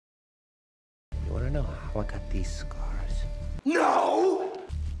You wanna know how I got these scars? No!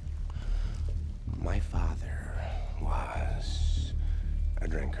 My father was a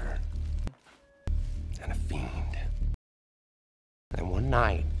drinker and a fiend. And one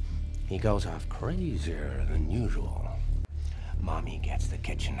night, he goes off crazier than usual. Mommy gets the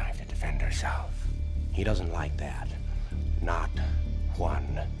kitchen knife to defend herself. He doesn't like that. Not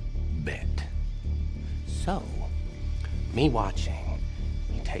one bit. So, me watching,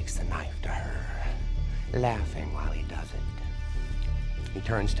 he takes the knife to her, laughing while he does it. He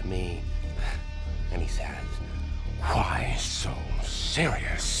turns to me and he says, "Why so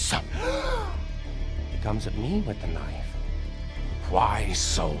serious?" He comes at me with the knife. "Why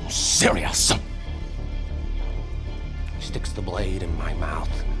so serious?" He sticks the blade in my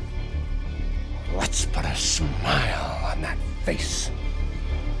mouth. Let's put a smile on that face.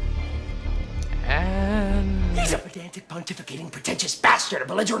 And He's a pedantic, pontificating, pretentious bastard, a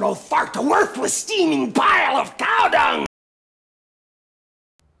belligerent old fart, a worthless, steaming pile of cow dung!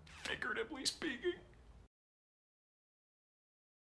 Figuratively speaking.